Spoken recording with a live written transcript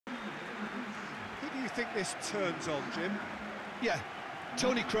think this turns on, Jim? Yeah,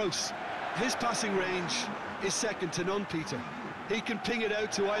 Toni Kroos. His passing range is second to none, Peter. He can ping it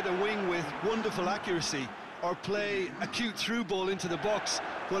out to either wing with wonderful accuracy or play a cute through ball into the box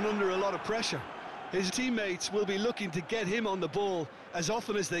when under a lot of pressure. His teammates will be looking to get him on the ball as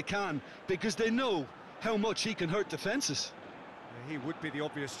often as they can because they know how much he can hurt defences. He would be the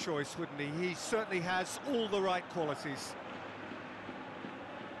obvious choice, wouldn't he? He certainly has all the right qualities.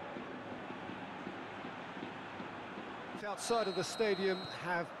 Outside of the stadium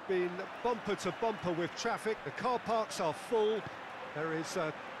have been bumper to bumper with traffic. The car parks are full. There is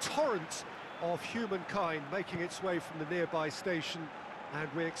a torrent of humankind making its way from the nearby station, and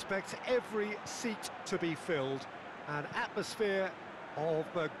we expect every seat to be filled. An atmosphere of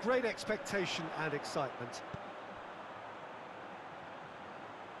great expectation and excitement.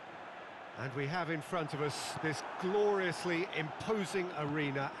 And we have in front of us this gloriously imposing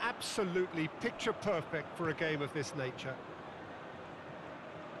arena, absolutely picture perfect for a game of this nature.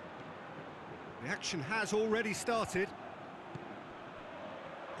 The action has already started.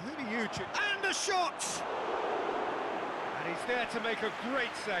 Who do you choose? And a shot! And he's there to make a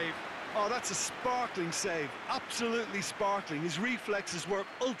great save. Oh, that's a sparkling save, absolutely sparkling. His reflexes were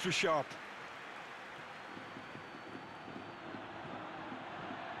ultra sharp.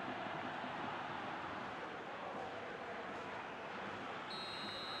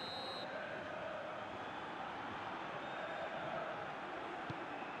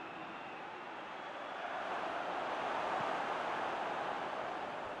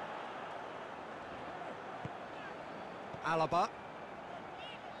 Alaba.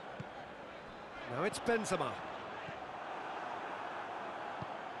 Now it's Benzema.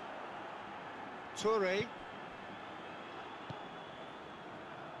 Toure.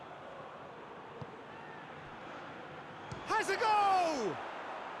 Has a go!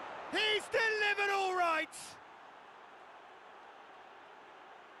 He's delivered all right!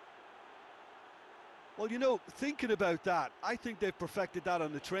 Well, you know, thinking about that, I think they've perfected that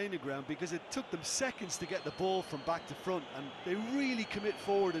on the training ground because it took them seconds to get the ball from back to front, and they really commit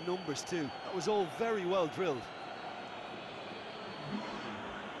forward in numbers too. That was all very well drilled.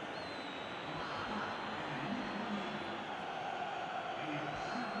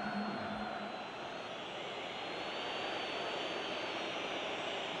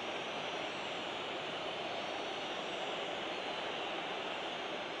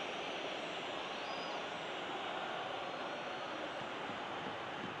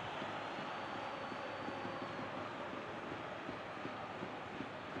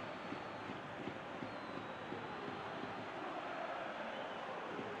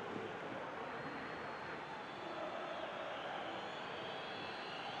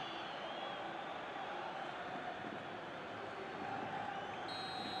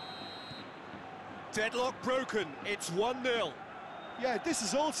 Deadlock broken, it's 1-0. Yeah, this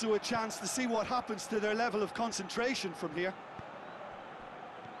is also a chance to see what happens to their level of concentration from here.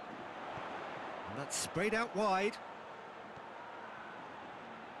 And that's sprayed out wide.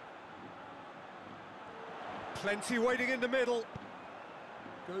 Plenty waiting in the middle.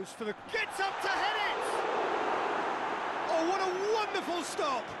 Goes for the... Gets up to head it! Oh, what a wonderful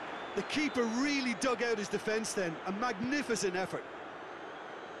stop! The keeper really dug out his defence then. A magnificent effort.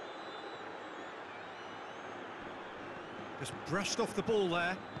 Just brushed off the ball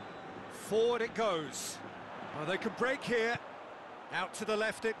there. Forward it goes. Oh, they can break here. Out to the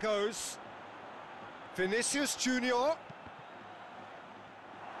left it goes. Vinicius Junior.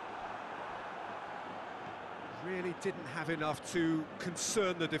 Really didn't have enough to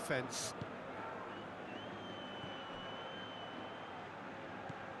concern the defence.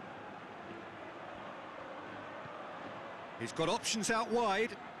 He's got options out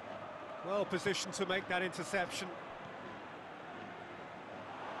wide. Well positioned to make that interception.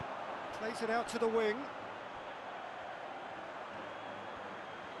 Plays it out to the wing.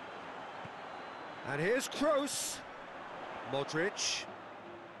 And here's Kroos. Modric.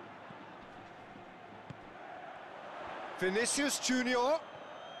 Vinicius Junior.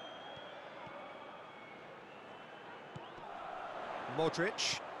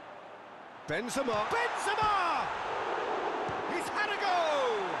 Modric. Benzema. Benzema! He's had a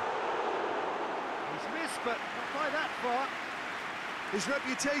go! He's missed, but not by that far. His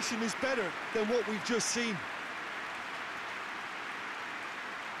reputation is better than what we've just seen.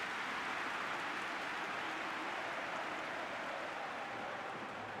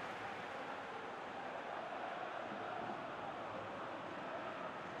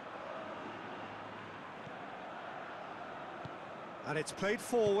 And it's played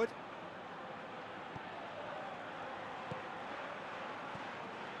forward.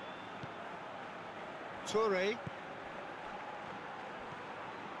 Toure.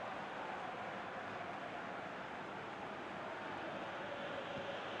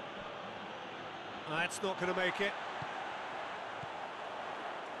 That's not going to make it.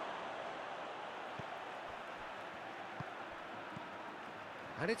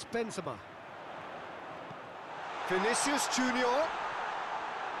 And it's Benzema. Vinicius Junior.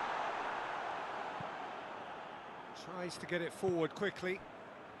 Tries to get it forward quickly.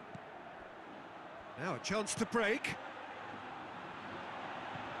 Now a chance to break.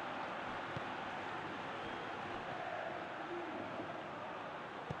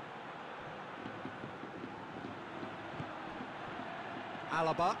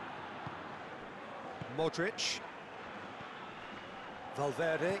 Alaba. Modric.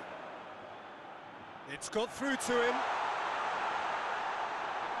 Valverde. It's got through to him.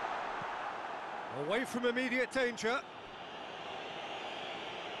 Away from immediate danger.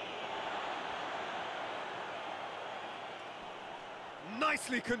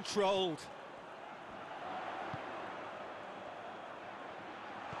 Nicely controlled.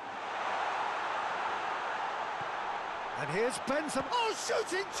 And here's Benzema. Oh,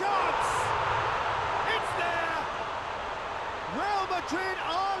 shooting chance! It's there! Real Madrid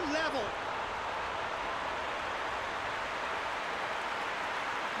are level.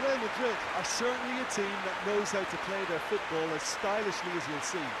 Real Madrid are certainly a team that knows how to play their football as stylishly as you'll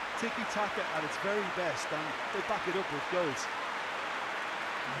see. Tiki-taka at its very best, and they back it up with goals.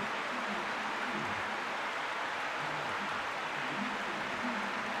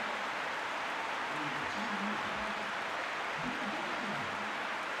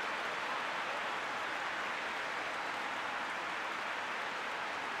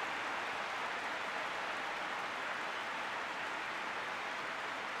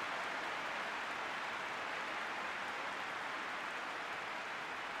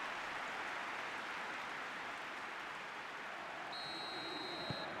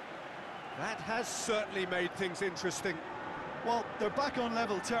 That has certainly made things interesting. Well, they're back on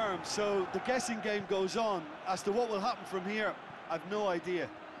level terms, so the guessing game goes on. As to what will happen from here, I've no idea.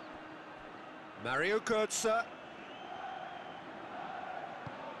 Mario Götze.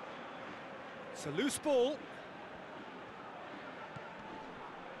 It's a loose ball.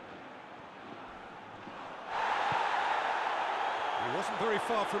 He wasn't very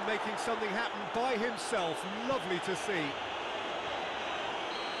far from making something happen by himself. Lovely to see.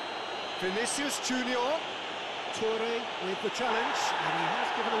 Vinicius Junior. Toure with the challenge, and he has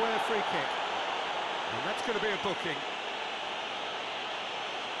given away a free kick. And that's going to be a booking.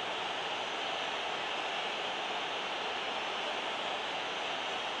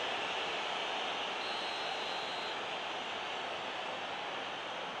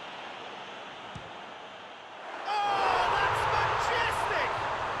 Oh, that's majestic!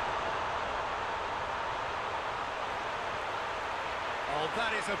 Oh,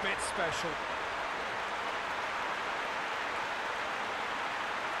 that is a bit special.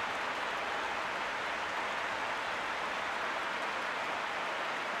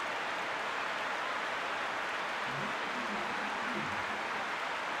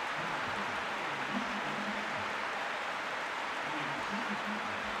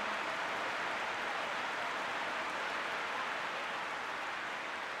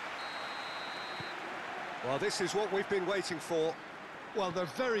 Well, this is what we've been waiting for. Well, they're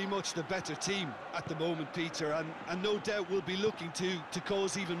very much the better team at the moment, Peter, and no doubt will be looking to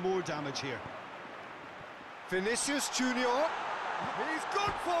cause even more damage here. Vinicius Junior. He's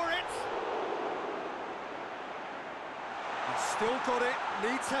gone for it. He's still got it,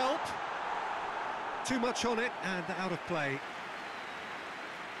 needs help. Too much on it and out of play.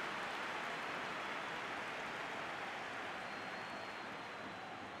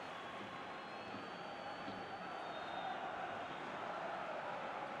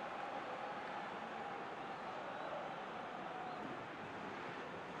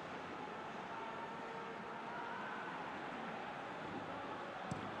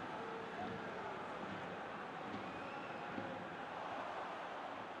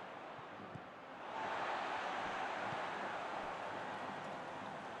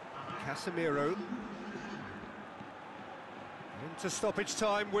 Casemiro. Into stoppage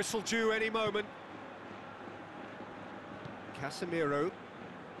time, whistle due any moment. Casemiro.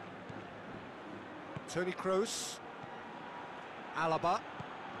 Toni Kroos. Alaba.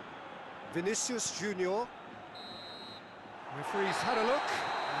 Vinicius Junior. Referee's had a look,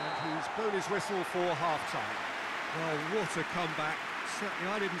 and he's blown his whistle for half-time. Oh, what a comeback.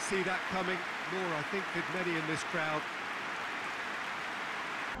 Certainly I didn't see that coming, nor I think did many in this crowd.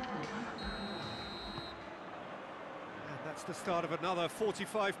 And that's the start of another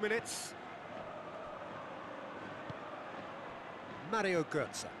 45 minutes. Mario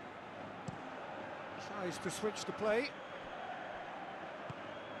Götze. Tries to switch the play.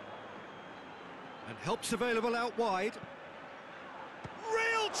 And help's available out wide.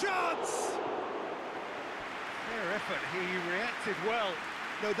 Real chance! Fair effort, he reacted well.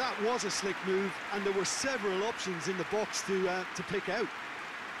 Now that was a slick move, and there were several options in the box to pick out.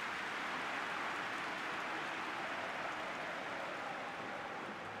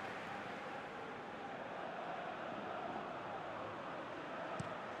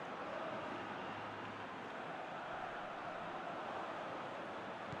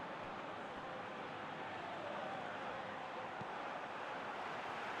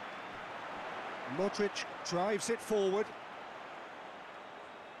 Modric drives it forward.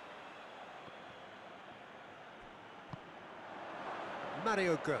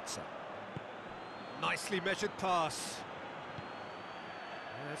 Mario Götze. Nicely measured pass.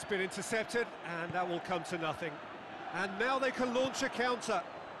 It's been intercepted, and that will come to nothing. And now they can launch a counter.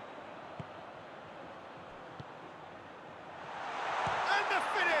 And the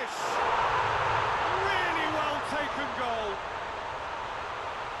finish! Really well taken goal.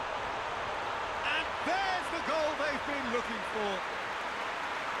 And there's the goal they've been looking for.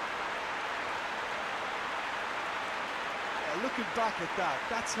 Looking back at that,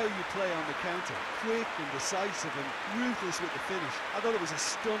 that's how you play on the counter. Quick and decisive and ruthless with the finish. I thought it was a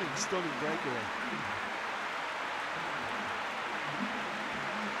stunning, stunning breakaway.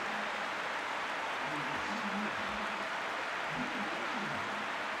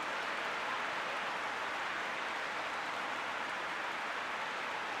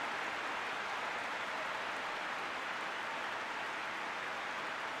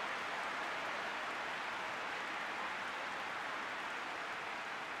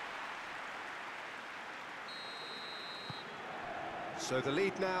 So the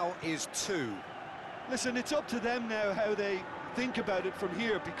lead now is 2. Listen, it's up to them now how they think about it from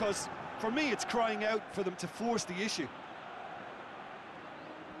here, because for me it's crying out for them to force the issue.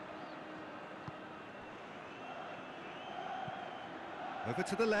 Over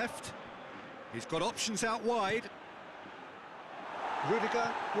to the left. He's got options out wide.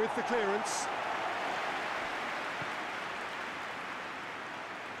 Rudiger with the clearance.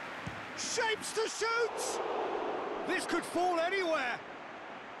 Shapes to shoot! This could fall anywhere.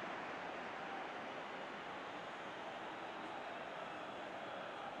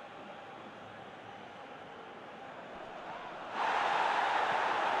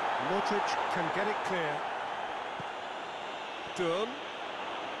 Modric can get it clear. Done.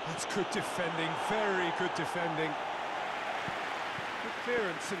 That's good defending, very good defending. Good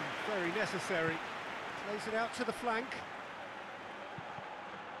clearance and very necessary. Plays it out to the flank.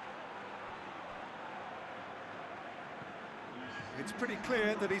 It's pretty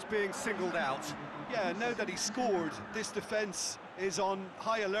clear that he's being singled out. Yeah, now that he's scored, this defence is on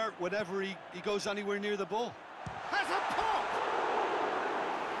high alert whenever he goes anywhere near the ball. Has a pop!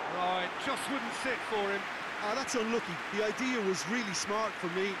 Oh, it just wouldn't sit for him. That's unlucky. The idea was really smart for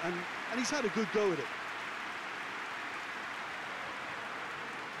me, and he's had a good go at it.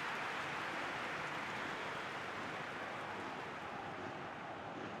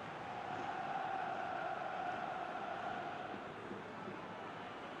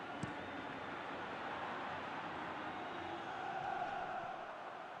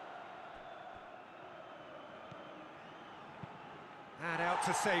 And out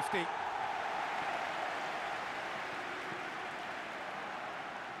to safety.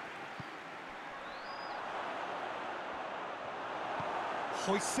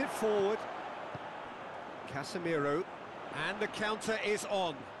 Hoists it forward. Casemiro. And the counter is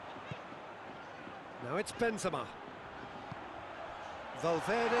on. Now it's Benzema.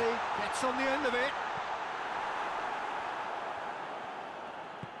 Valverde gets on the end of it.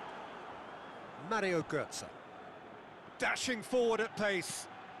 Mario Götze. Dashing forward at pace.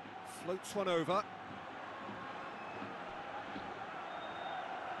 Floats one over.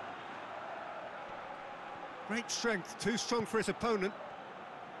 Great strength, too strong for his opponent.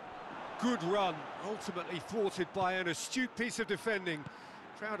 Good run, ultimately thwarted by an astute piece of defending.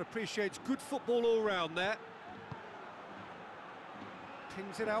 Crowd appreciates good football all round there.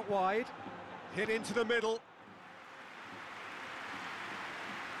 Pings it out wide. Hit into the middle.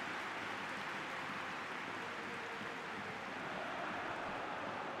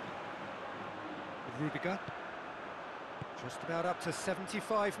 Rudiger. Just about up to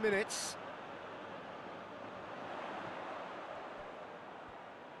 75 minutes.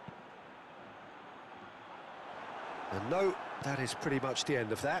 And no, that is pretty much the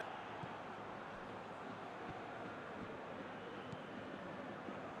end of that.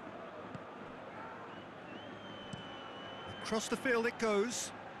 The Across the field it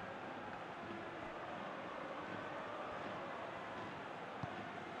goes.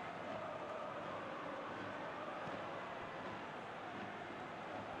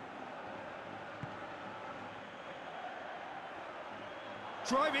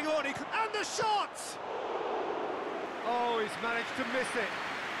 Driving on, and the shot! Oh, he's managed to miss it.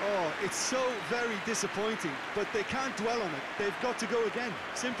 Oh, it's so very disappointing, but they can't dwell on it. They've got to go again.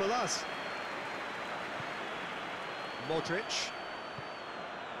 Simple as. Modric.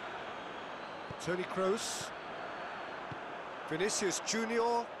 Toni Kroos. Vinicius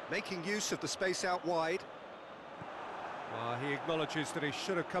Junior making use of the space out wide. He acknowledges that he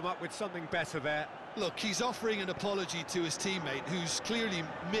should have come up with something better there. Look, he's offering an apology to his teammate, who's clearly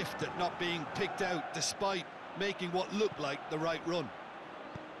miffed at not being picked out despite making what looked like the right run.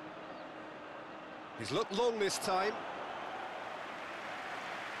 He's looked long this time.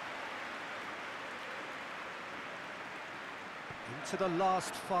 Into the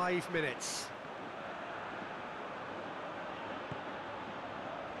last 5 minutes.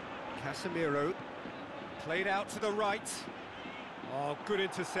 Casemiro, played out to the right. Oh, good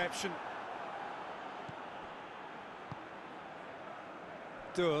interception.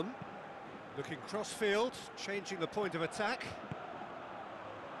 Durham, looking cross-field, changing the point of attack.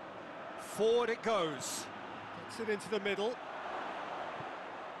 Forward it goes. Gets it into the middle.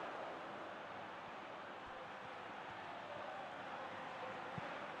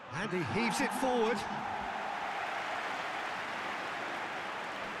 And he heaves it forward.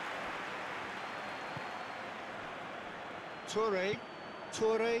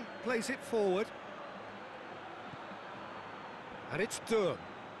 Toure plays it forward. And it's Durham.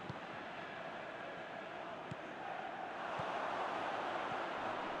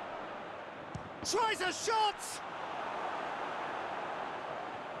 Tries a shot!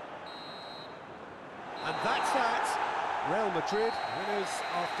 And that's that. Real Madrid winners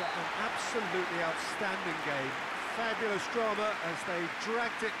after an absolutely outstanding game. Fabulous drama as they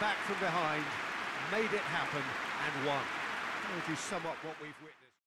dragged it back from behind, made it happen and won. How would you sum up what we've witnessed?